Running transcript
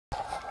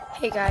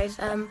Hey guys,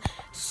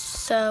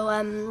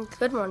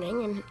 good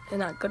morning, and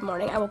not good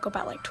morning, I woke up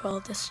at like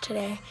 12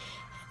 today,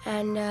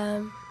 and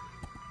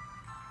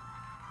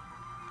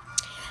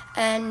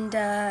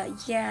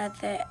yeah,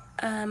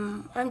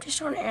 I'm just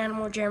on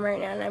Animal Jam right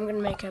now, and I'm gonna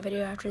make a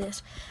video after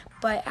this,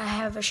 but I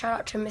have a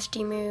shout out to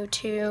Misty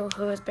moon2,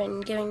 who has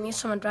been giving me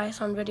some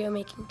advice on video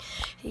making.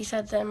 He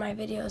said that my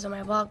videos and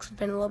my vlogs have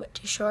been a little bit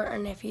too short,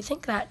 and if you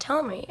think that,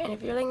 tell me, and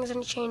if your thing is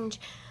any change,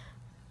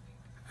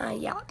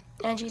 yeah.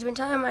 And she's been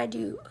telling me I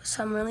do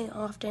some really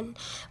often,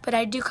 but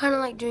I do kind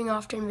of like doing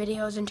often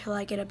videos until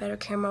I get a better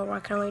camera where I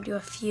can only do a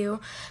few,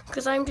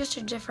 because I'm just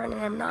a different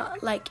and I'm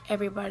not like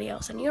everybody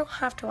else, and you don't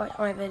have to watch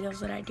all my videos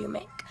that I do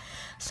make.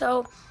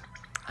 So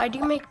I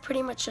do make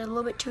pretty much a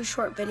little bit too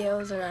short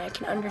videos, and I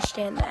can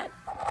understand that.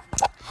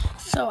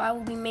 So I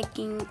will be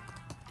making,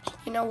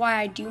 you know why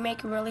I do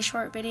make really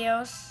short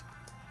videos?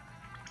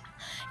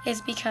 Is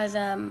because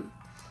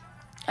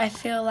I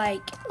feel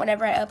like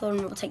whenever I upload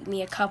them, it will take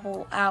me a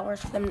couple hours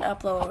for them to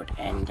upload,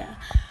 and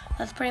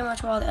that's pretty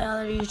much what the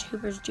other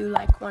YouTubers do,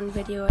 like one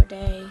video a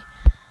day,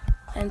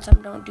 and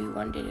some don't do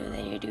one video,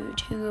 they do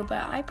two,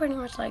 but I pretty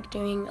much like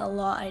doing a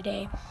lot a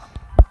day.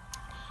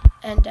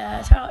 And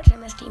shout out to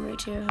Misty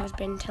moon2, who's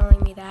been telling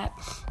me that.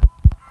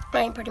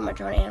 I'm pretty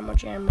much on Animal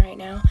Jam right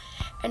now,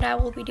 and I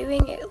will be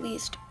doing at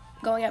least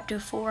going up to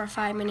 4 or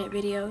 5 minute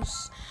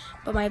videos,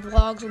 but my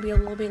vlogs will be a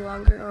little bit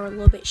longer or a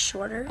little bit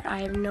shorter.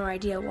 I have no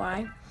idea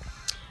why,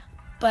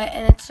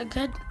 and it's a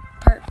good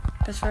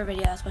purpose for a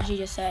video, that's what she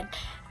just said.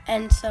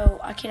 And so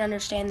I can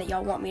understand that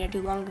y'all want me to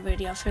do longer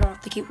videos, so you don't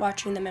have to keep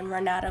watching them and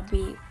run out of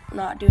me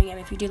not doing them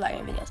if you do like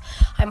my videos.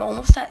 I'm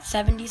almost at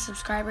 70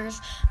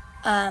 subscribers.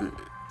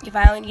 If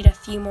I only need a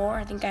few more,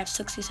 I think I have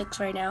 66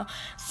 right now.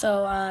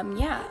 So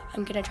yeah,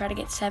 I'm gonna try to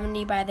get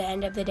 70 by the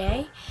end of the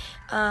day.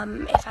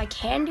 If I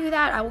can do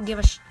that, I will give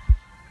a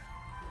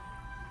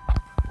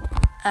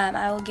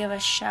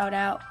shout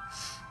out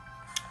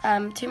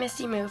to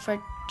Misty Moo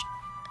for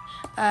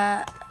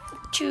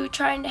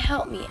trying to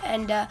help me,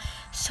 and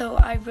so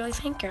I really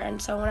thank her.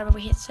 And so whenever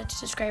we hit such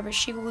subscribers,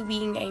 she will be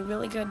being a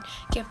really good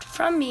gift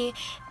from me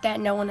that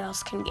no one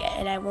else can get,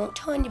 and I won't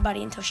tell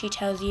anybody until she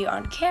tells you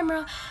on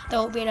camera. There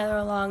will be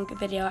another long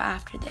video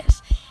after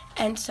this.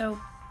 And so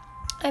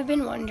I've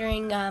been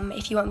wondering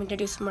if you want me to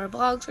do some more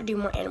vlogs or do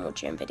more Animal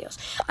Jam videos.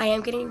 I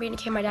am getting ready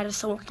to, my dad is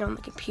still working on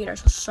the computer,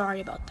 so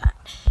sorry about that.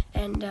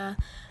 And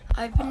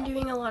I've been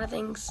doing a lot of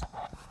things.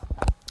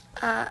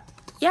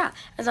 Yeah,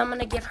 and so I'm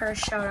gonna give her a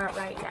shout out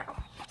right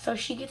now. So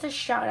she gets a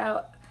shout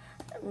out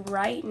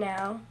right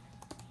now.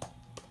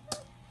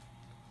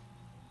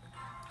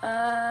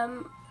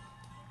 And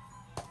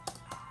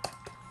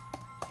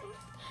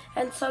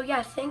so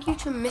yeah, thank you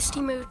to Misty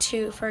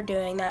moon2 for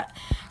doing that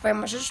very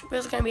much. This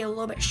is going to be a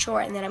little bit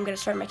short, and then I'm going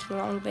to start making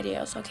long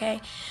videos,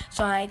 okay?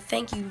 So I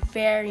thank you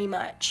very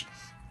much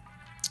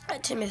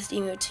to Misty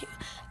moon2.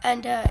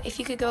 And if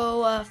you could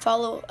go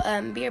follow,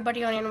 be your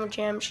buddy on Animal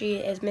Jam.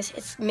 It's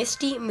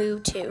Misty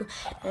moon2,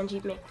 and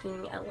she's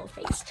making a little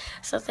face.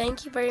 So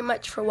thank you very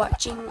much for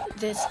watching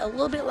this a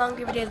little bit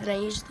longer video than I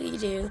usually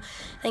do.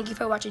 Thank you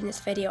for watching this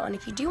video, and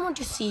if you do want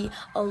to see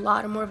a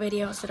lot of more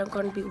videos that are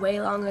going to be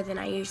way longer than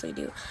I usually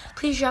do,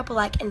 please drop a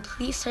like and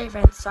please tell your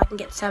friends so I can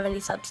get 70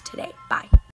 subs today. Bye.